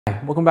Hi,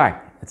 welcome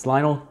back. It's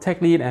Lionel,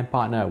 tech lead and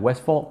partner at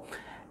Westfold.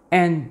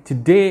 And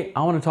today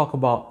I want to talk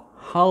about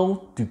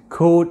how to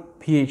code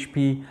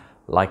PHP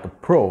like a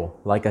pro,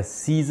 like a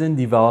seasoned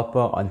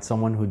developer and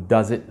someone who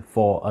does it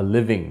for a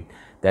living.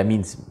 That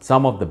means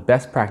some of the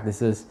best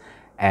practices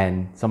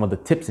and some of the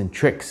tips and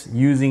tricks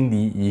using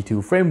the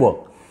E2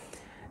 framework.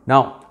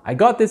 Now, I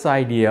got this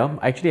idea,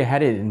 actually I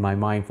had it in my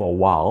mind for a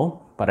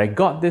while, but I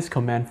got this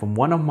comment from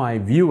one of my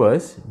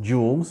viewers,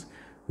 Jules,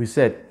 who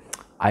said,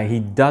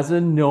 he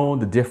doesn't know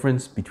the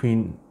difference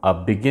between a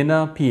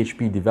beginner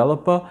PHP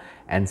developer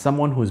and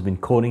someone who's been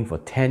coding for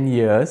 10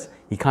 years.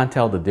 He can't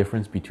tell the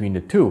difference between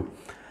the two.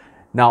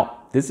 Now,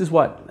 this is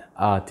what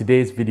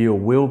today's video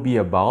will be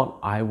about.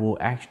 I will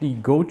actually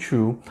go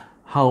through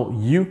how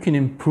you can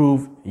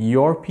improve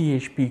your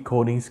PHP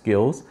coding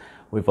skills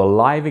with a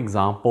live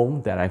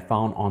example that I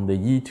found on the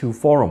E2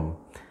 forum.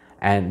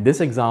 And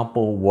this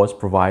example was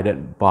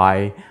provided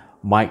by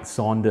Mike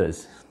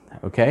Saunders.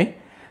 Okay,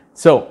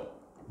 so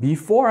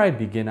before I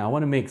begin, I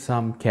want to make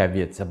some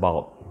caveats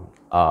about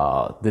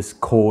this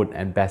code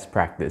and best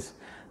practice.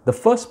 The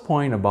first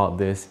point about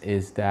this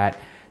is that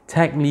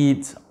tech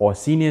leads or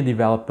senior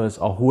developers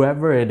or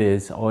whoever it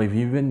is, or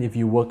even if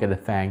you work at a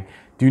FANG,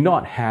 do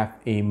not have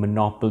a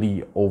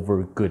monopoly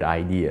over good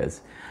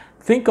ideas.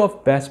 Think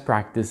of best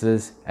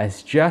practices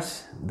as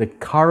just the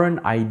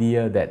current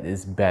idea that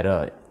is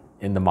better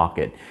in the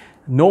market.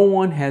 No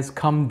one has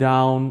come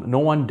down, no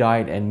one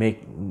died and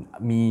make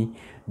me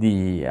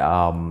the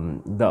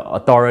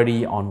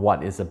authority on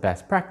what is the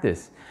best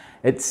practice.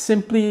 It's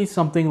simply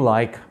something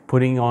like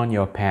putting on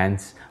your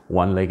pants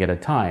one leg at a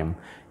time.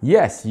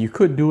 Yes, you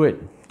could do it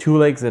 2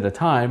 legs at a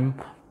time,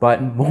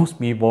 but most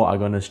people are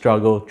going to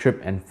struggle,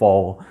 trip and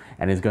fall,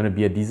 and it's going to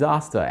be a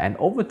disaster. And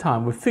over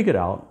time, we figured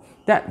out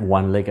that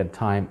 1 leg at a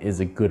time is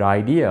a good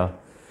idea.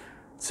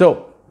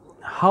 So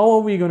how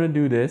are we going to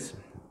do this?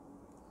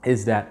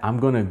 Is that I'm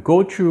going to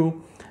go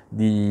through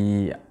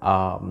the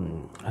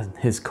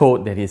his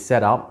code that he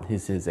set up,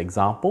 his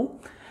example,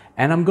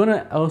 and I'm going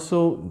to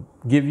also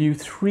give you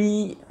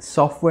 3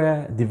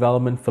 software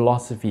development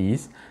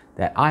philosophies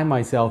that I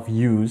myself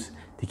use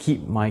to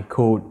keep my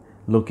code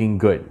looking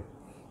good.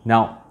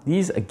 Now,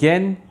 these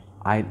again,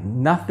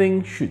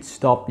 nothing should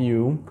stop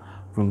you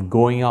from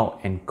going out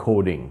and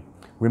coding.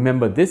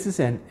 Remember, this is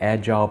an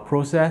agile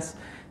process.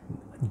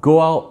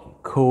 Go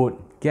out, code,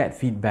 get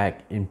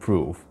feedback,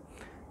 improve.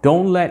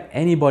 Don't let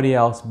anybody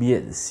else, be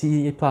it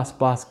C++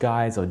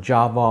 guys or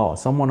Java or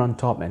someone on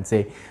top, and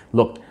say,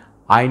 look,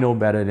 I know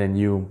better than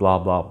you, blah,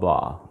 blah,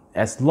 blah.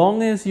 As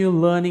long as you're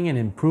learning and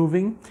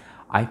improving,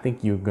 I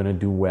think you're going to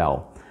do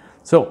well.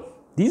 So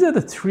these are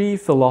the 3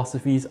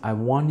 philosophies I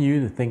want you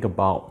to think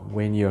about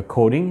when you're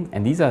coding,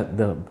 and these are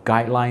the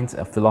guidelines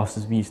of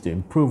philosophies to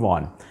improve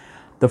on.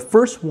 The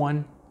first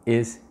one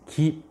is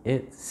keep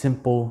it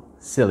simple,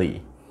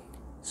 silly.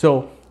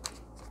 So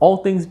all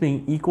things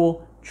being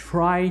equal,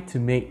 try to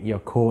make your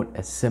code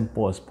as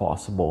simple as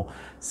possible.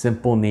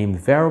 Simple named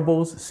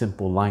variables,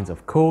 simple lines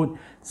of code,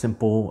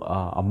 simple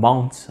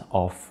amounts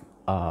of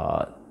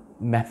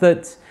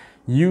methods.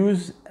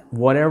 Use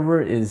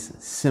whatever is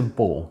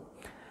simple.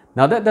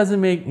 Now that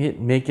doesn't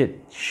make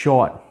it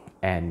short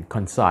and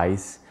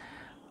concise.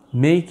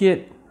 Make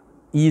it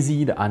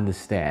easy to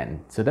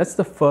understand. So that's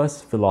the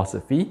first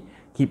philosophy.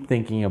 Keep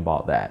thinking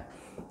about that.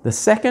 The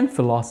second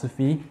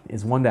philosophy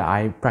is one that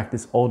I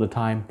practice all the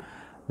time.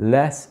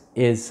 Less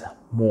is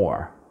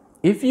more.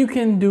 If you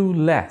can do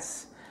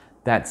less,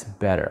 that's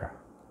better.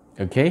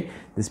 Okay?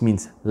 This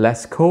means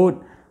less code,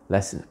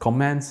 less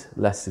comments,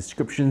 less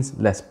descriptions,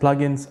 less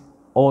plugins,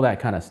 all that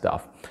kind of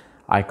stuff.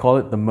 I call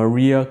it the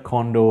Maria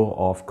Kondo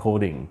of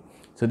coding.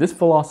 So this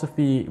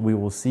philosophy we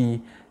will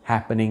see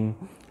happening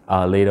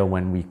later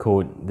when we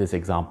code this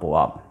example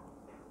up.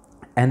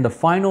 And the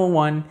final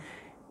one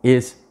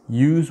is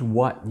use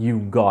what you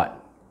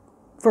got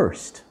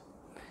first.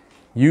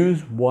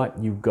 Use what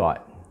you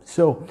got.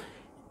 So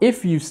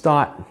if you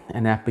start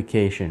an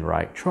application,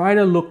 right, try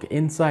to look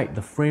inside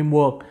the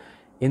framework,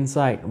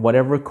 inside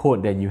whatever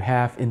code that you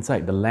have,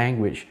 inside the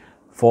language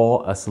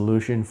for a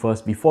solution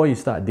first before you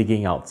start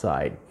digging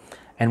outside.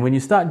 And when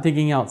you start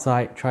digging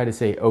outside, try to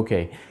say,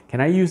 okay,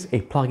 can I use a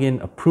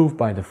plugin approved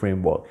by the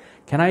framework?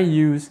 Can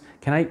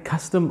I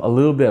custom a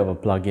little bit of a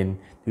plugin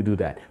to do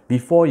that?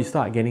 Before you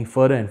start getting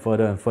further and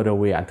further and further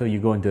away until you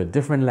go into a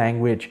different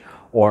language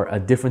or a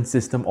different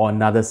system or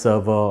another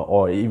server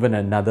or even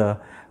another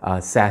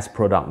SaaS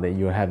product that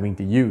you're having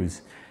to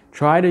use.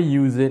 Try to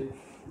use it,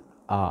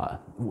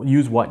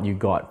 use what you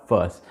got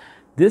first.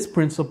 This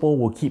principle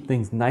will keep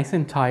things nice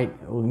and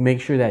tight, will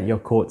make sure that your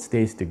code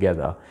stays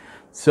together.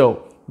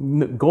 So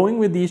going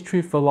with these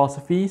 3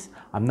 philosophies,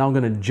 I'm now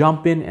going to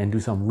jump in and do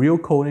some real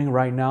coding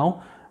right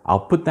now.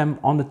 I'll put them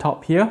on the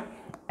top here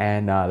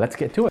and let's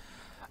get to it.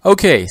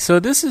 Okay, so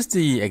this is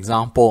the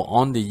example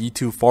on the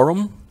E2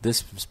 forum.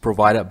 This is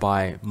provided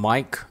by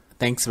Mike.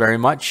 Thanks very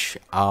much.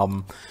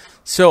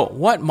 So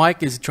what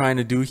Mike is trying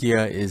to do here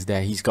is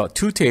that he's got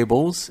 2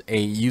 tables, a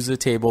user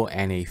table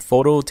and a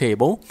photo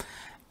table.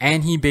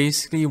 And he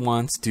basically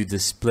wants to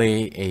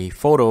display a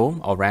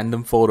photo, a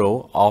random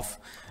photo of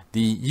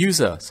the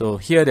user. So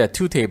here there are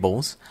two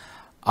tables.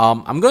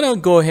 I'm gonna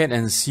go ahead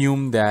and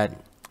assume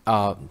that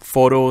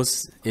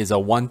photos is a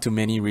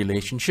one-to-many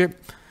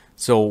relationship.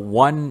 So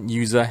one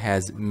user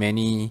has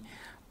many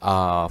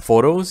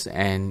photos,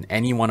 and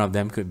any one of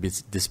them could be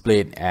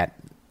displayed at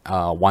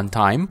one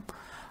time.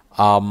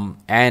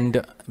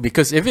 And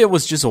because if it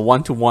was just a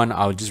one-to-one,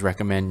 I would just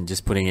recommend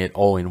just putting it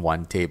all in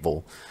one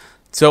table.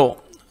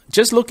 So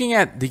just looking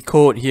at the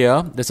code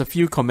here, there's a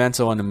few comments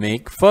I want to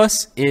make.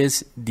 First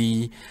is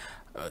the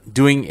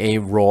doing a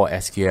raw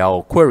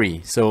SQL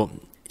query. So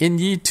in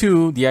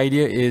E2, the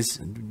idea is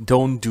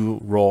don't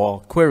do raw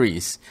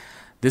queries.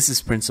 This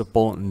is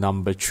principle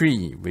number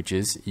 3, which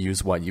is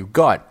use what you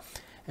got.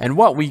 And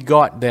what we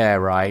got there,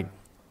 right,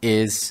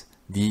 is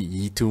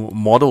the E2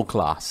 model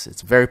class.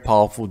 It's a very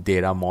powerful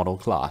data model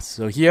class.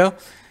 So here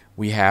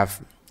we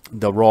have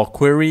the raw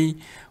query.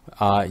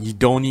 You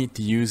don't need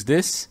to use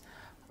this.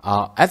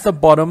 At the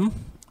bottom,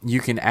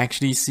 you can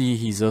actually see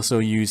he's also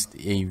used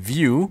a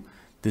view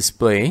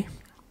display.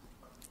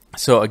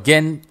 So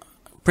again,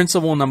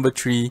 principle number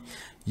 3,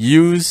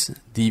 use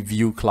the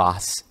view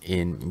class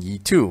in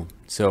E2.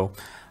 So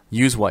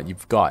use what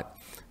you've got.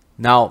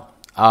 Now,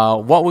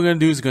 what we're going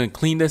to do is going to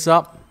clean this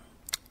up.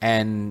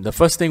 And the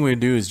first thing we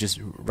do is just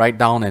write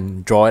down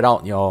and draw it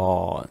out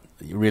your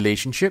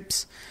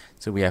relationships.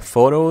 So we have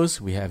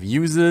photos, we have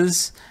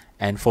users,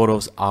 and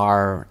photos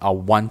are a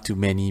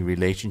one-to-many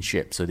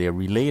relationship, so they're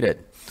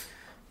related.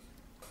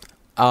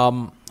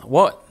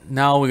 What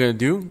now we're going to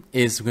do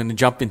is we're going to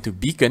jump into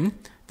Beacon.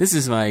 This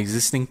is my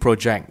existing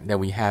project that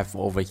we have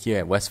over here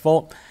at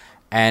Westfold,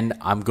 and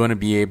I'm going to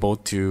be able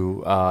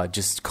to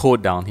just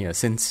code down here.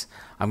 Since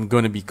I'm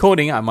going to be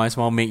coding, I might as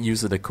well make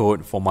use of the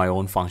code for my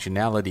own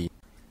functionality.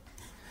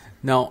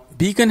 Now,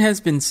 Beacon has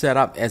been set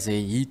up as a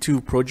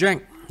E2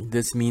 project.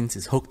 This means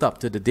it's hooked up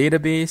to the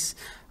database.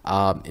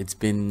 It's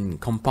been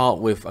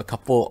compiled with a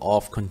couple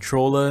of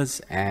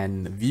controllers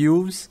and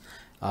views.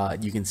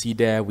 You can see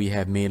there we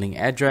have mailing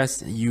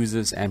address,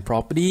 users, and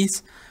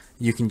properties.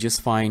 You can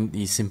just find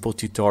the simple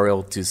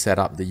tutorial to set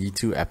up the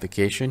E2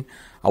 application.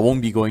 I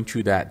won't be going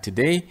through that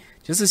today.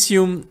 Just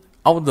assume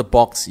out of the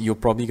box you're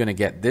probably going to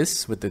get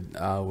this with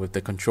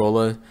the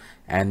controller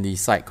and the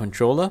site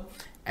controller,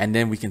 and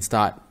then we can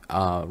start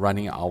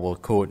running our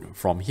code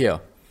from here.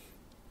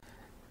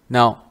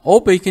 Now, all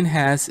Beacon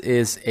has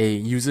is a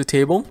user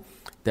table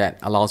that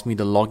allows me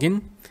to log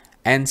in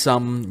and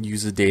some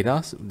user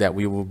data that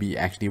we will be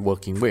actually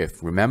working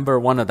with. Remember,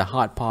 one of the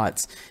hard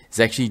parts is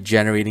actually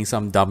generating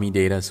some dummy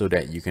data so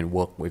that you can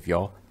work with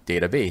your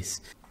database.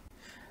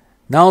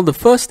 Now, the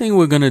first thing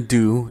we're going to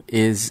do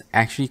is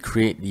actually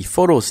create the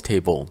photos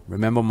table.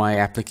 Remember, my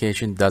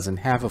application doesn't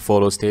have a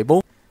photos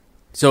table.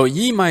 So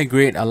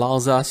migrate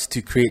allows us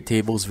to create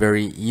tables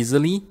very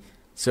easily.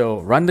 So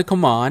run the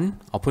command,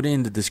 I'll put it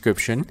in the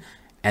description,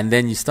 and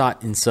then you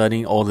start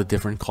inserting all the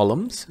different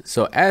columns.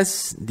 So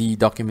as the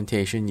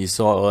documentation you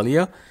saw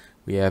earlier,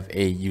 we have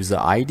a user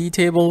ID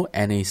table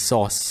and a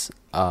source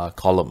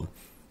column,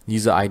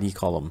 user ID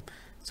column.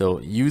 So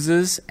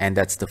users, and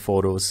that's the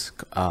photos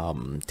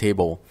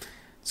table.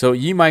 So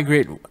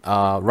migrate,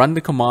 run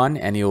the command,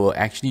 and it will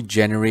actually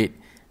generate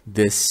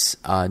this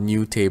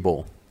new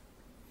table.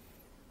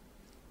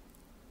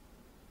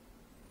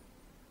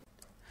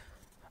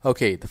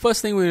 Okay, the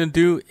first thing we're going to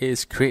do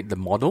is create the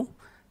model.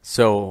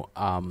 So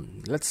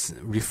let's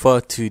refer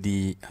to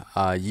the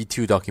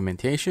E2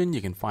 documentation. You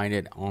can find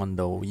it on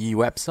the E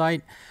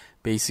website.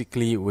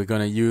 Basically, we're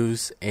going to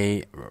use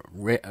a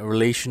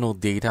relational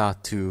data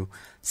to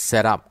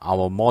set up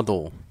our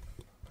model.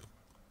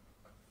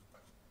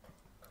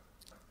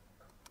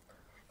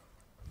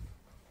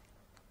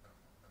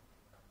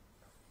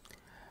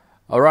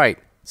 All right,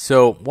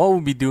 so what we'll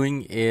be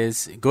doing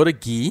is go to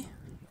GUI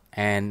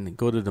and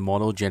go to the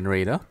model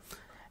generator,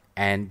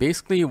 and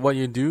basically what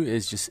you do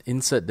is just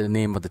insert the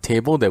name of the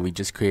table that we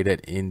just created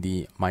in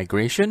the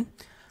migration.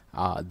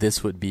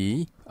 This would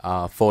be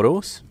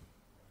photos,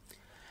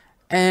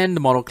 and the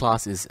model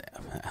class is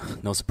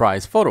no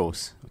surprise,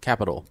 photos,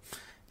 capital.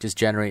 Just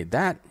generate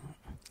that.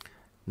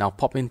 Now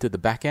pop into the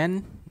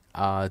backend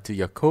to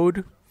your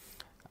code,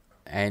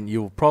 and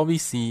you'll probably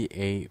see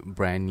a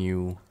brand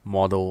new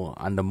model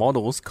under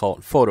models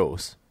called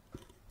photos.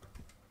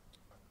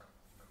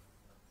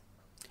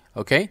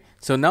 Okay,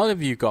 so now that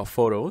you've got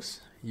photos,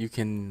 you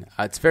can,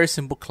 it's a very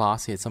simple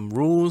class. Here's some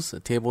rules,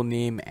 a table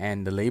name,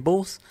 and the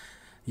labels.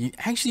 You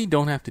actually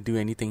don't have to do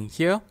anything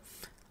here.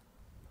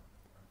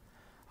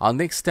 Our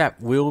next step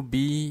will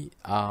be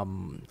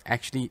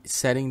actually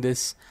setting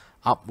this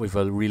up with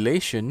a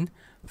relation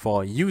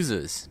for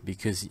users,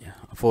 because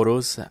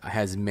photos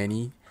has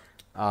many,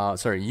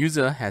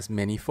 user has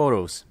many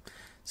photos.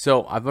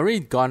 So I've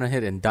already gone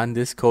ahead and done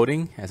this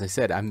coding. As I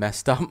said, I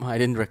messed up. I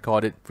didn't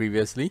record it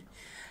previously.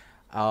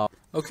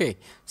 Okay,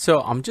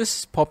 so I'm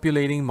just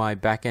populating my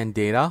backend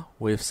data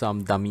with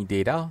some dummy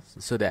data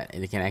so that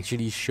it can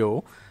actually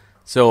show.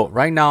 So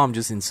right now I'm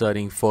just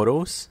inserting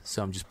photos.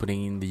 So I'm just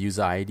putting in the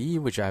user ID,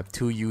 which I have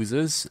two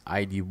users,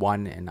 ID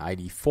 1 and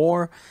ID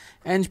 4,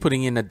 and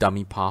putting in a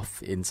dummy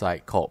path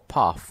inside called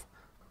path.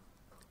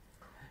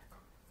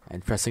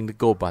 and pressing the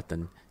go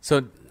button.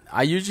 So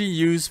I usually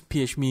use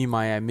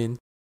PHP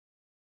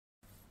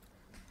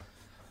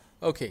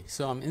Okay,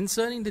 so I'm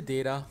inserting the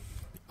data.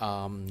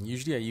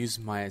 Usually I use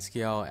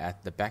MySQL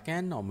at the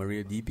backend or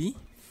MariaDB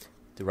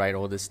to write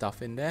all this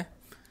stuff in there.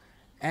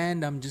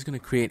 And I'm just going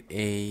to create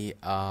a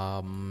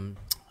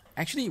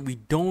actually we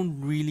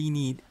don't really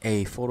need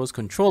a photos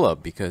controller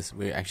because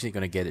we're actually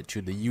going to get it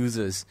through the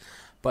users.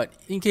 But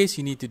in case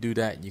you need to do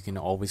that, you can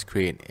always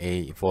create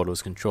a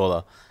photos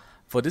controller.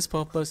 For this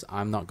purpose,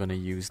 I'm not going to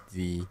use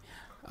the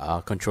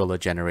controller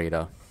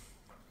generator.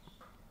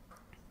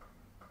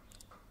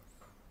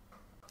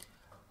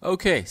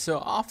 Okay,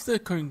 so after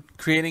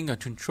creating a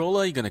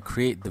controller, you're going to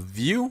create the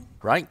view,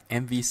 right?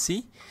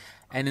 MVC.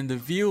 And in the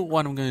view,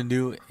 what I'm going to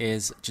do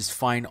is just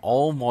find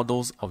all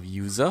models of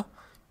user,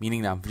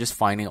 meaning that I'm just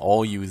finding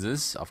all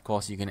users. Of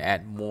course, you can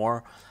add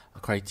more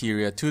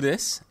criteria to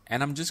this.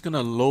 And I'm just going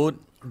to load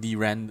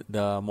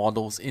the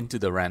models into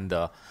the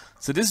render.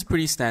 So this is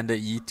pretty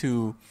standard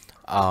E2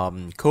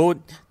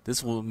 code.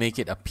 This will make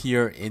it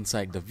appear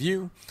inside the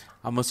view.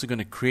 I'm also going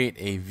to create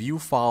a view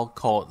file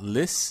called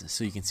list.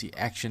 So you can see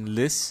action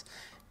list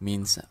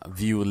means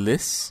view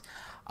list.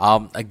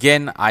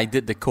 Again, I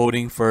did the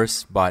coding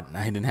first, but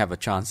I didn't have a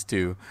chance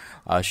to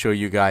show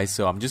you guys.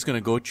 So I'm just going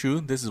to go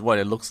through. This is what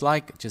it looks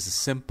like. Just a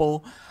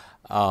simple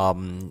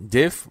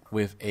div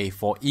with a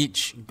for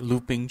each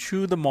looping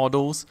through the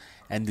models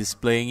and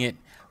displaying it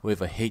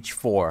with a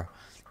H4.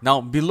 Now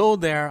below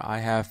there I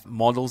have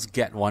models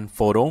get one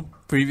photo.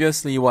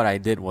 Previously what I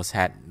did was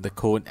had the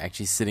code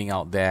actually sitting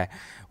out there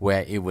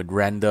where it would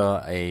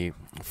render a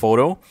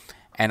photo,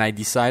 and I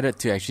decided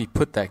to actually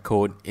put that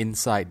code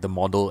inside the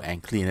model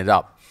and clean it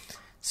up.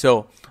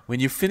 So when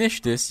you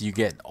finish this, you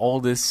get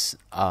all this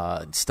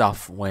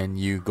stuff when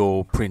you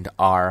go print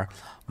R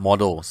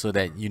model, so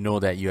that you know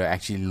that you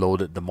actually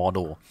loaded the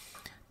model.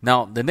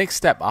 Now the next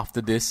step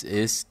after this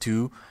is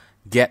to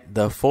get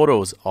the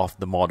photos of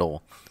the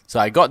model. So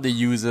I got the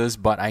users,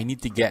 but I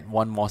need to get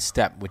one more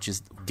step, which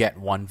is get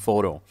one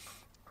photo.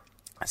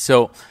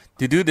 So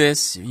to do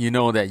this, you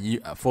know that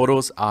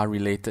photos are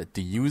related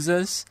to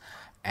users,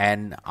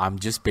 and I'm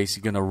just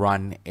basically going to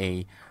run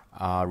a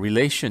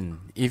relation.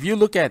 If you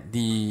look at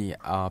the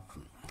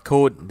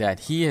code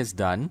that he has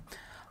done,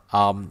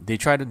 they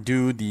try to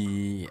do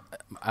the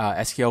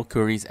SQL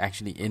queries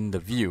actually in the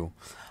view.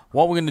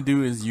 What we're going to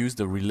do is use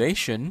the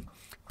relation,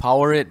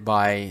 power it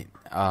by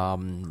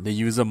the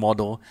user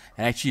model,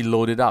 and actually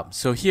load it up.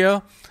 So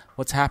here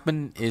what's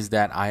happened is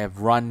that I have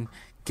run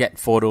get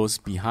photos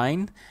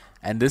behind,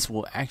 and this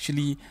will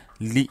actually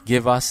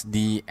give us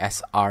the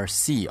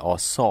src or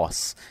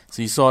source.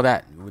 So you saw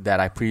that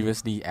I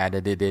previously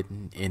added it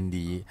in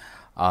the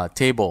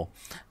table,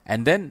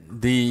 and then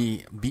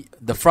the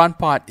front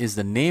part is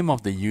the name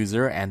of the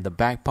user and the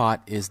back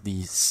part is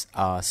the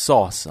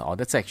source, or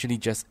that's actually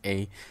just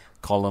a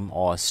column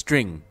or a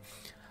string.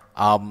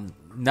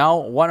 Now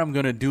what I'm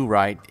going to do,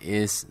 right,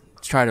 is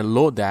try to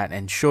load that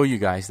and show you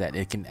guys that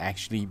it can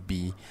actually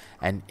be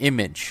an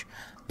image.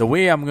 The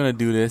way I'm going to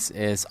do this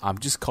is I'm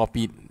just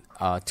copied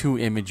two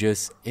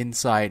images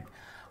inside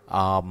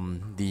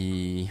from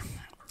the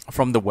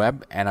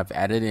web, and I've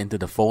added it into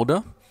the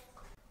folder,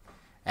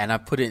 and I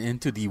put it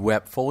into the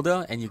web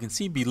folder, and you can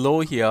see below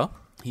here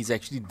he's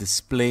actually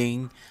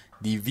displaying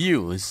the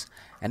views,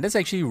 and that's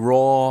actually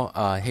raw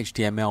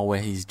HTML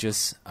where he's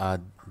just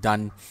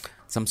done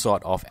some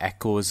sort of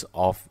echoes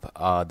of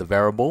the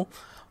variable.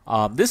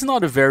 This is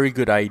not a very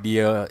good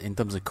idea in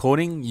terms of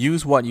coding.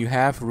 Use what you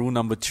have, rule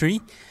number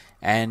 3.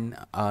 And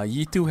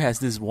E2 has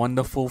this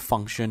wonderful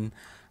function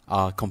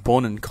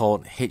component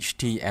called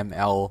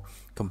HTML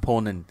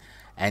component,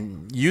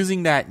 and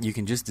using that you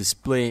can just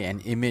display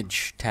an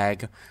image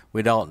tag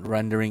without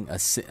writing a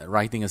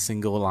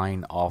single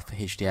line of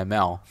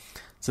HTML.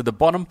 So the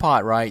bottom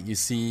part, right, you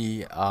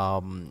see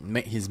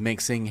he's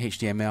mixing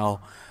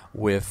HTML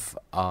with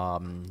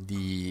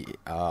the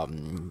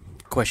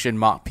question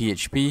mark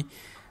PHP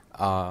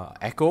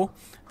echo.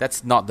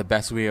 That's not the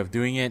best way of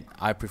doing it.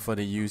 I prefer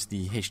to use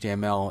the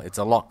HTML. It's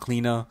a lot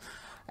cleaner,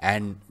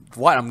 and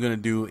what I'm going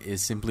to do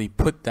is simply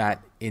put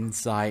that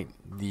inside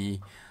the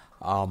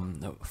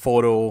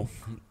photo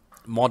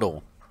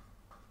model.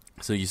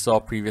 So you saw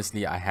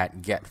previously I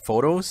had get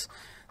photos,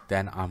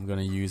 then I'm going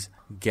to use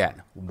get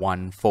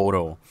one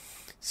photo.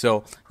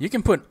 So you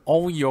can put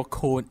all your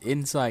code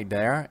inside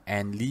there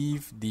and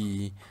leave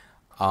the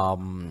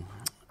all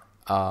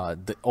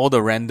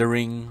the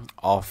rendering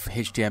of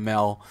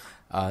HTML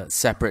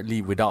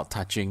separately without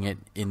touching it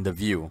in the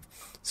view.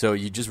 So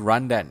you just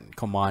run that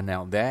command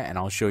out there, and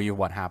I'll show you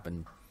what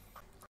happened.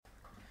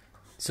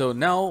 So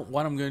now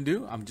what I'm going to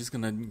do, I'm just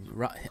going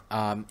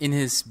to in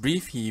his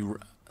brief he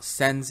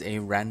sends a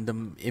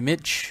random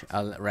image,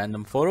 a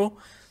random photo.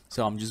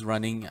 So I'm just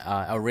running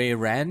array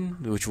ran,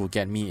 which will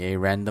get me a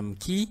random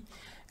key,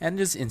 and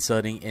just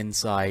inserting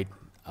inside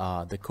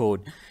the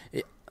code.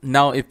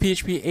 Now if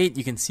PHP 8,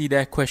 you can see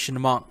that question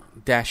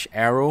mark dash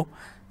arrow.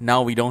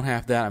 Now we don't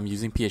have that. I'm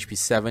using PHP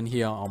 7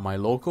 here on my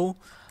local.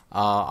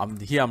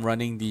 I'm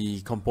running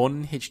the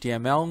component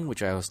HTML,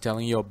 which I was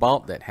telling you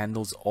about, that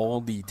handles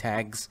all the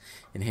tags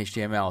in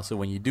HTML. So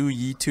when you do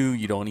E2,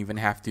 you don't even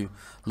have to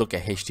look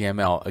at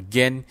HTML.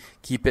 Again,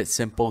 keep it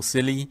simple,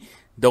 silly.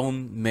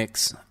 Don't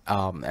mix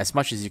as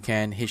much as you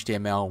can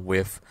HTML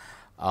with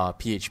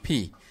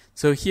PHP.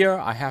 So here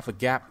I have a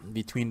gap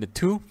between the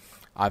two.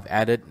 I've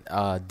added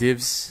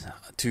divs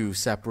to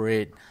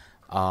separate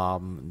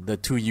the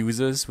two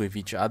users with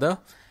each other.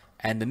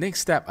 And the next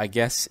step, I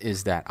guess,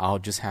 is that I'll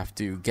just have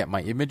to get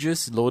my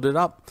images loaded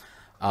up.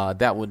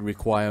 That would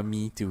require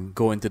me to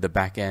go into the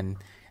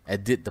backend,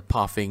 edit the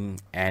pathing,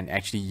 and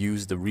actually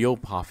use the real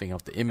pathing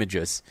of the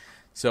images.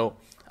 So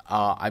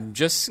I've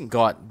just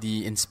got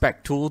the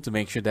inspect tool to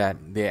make sure that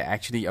they're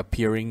actually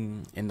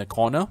appearing in the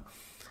corner.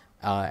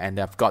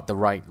 And I've got the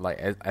right, like,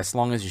 as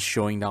long as you're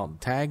showing out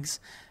the tags.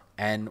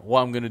 And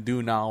what I'm going to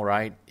do now,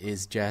 right,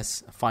 is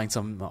just find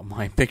some of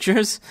my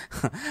pictures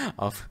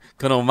of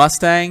Colonel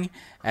Mustang,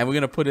 and we're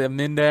going to put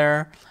them in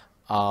there.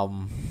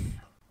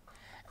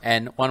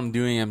 And what I'm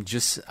doing, I'm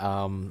just,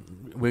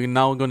 we're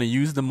now going to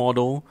use the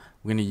model.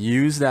 We're going to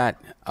use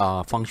that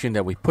function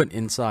that we put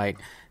inside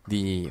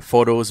the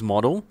photos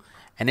model.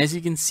 And as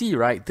you can see,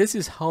 right, this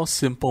is how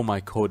simple my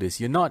code is.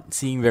 You're not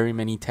seeing very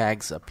many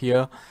tags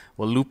appear.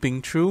 We're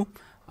looping through.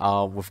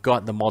 We've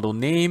got the model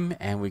name,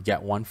 and we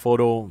get one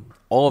photo,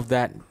 all of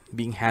that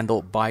being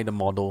handled by the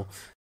model.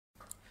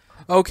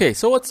 Okay,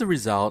 so what's the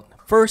result?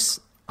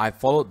 First, I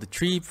followed the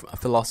three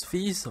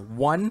philosophies.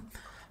 One,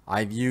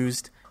 I've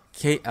used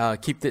keep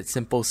it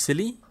simple,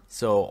 silly.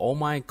 So all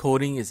my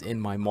coding is in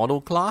my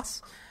model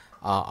class.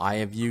 I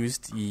have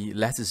used the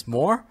less is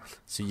more.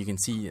 So you can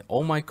see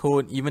all my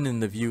code, even in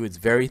the Vue, it's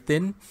very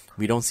thin.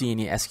 We don't see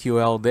any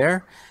SQL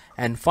there.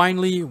 And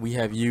finally, we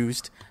have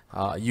used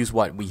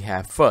what we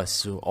have first.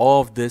 So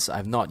all of this,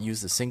 I've not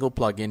used a single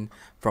plugin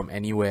from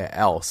anywhere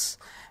else.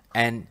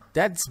 And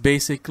that's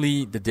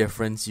basically the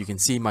difference. You can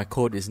see my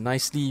code is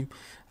nicely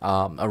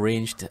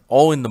arranged,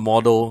 all in the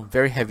model,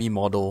 very heavy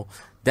model,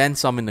 then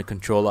some in the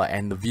controller,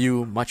 and the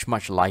Vue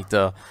much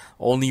lighter,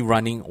 only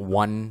running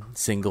one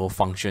single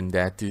function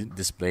there to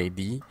display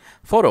the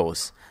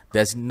photos.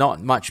 There's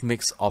not much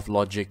mix of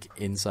logic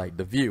inside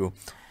the Vue.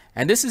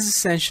 And this is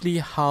essentially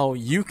how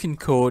you can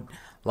code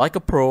like a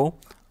pro,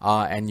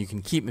 and you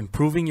can keep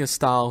improving your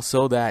style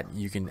so that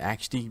you can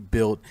actually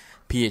build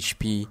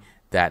PHP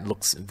that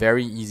looks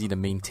very easy to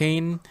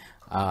maintain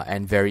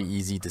and very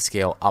easy to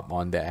scale up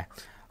on there.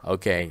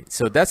 Okay,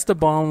 so that's the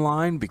bottom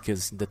line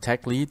because the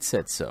tech lead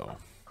said so.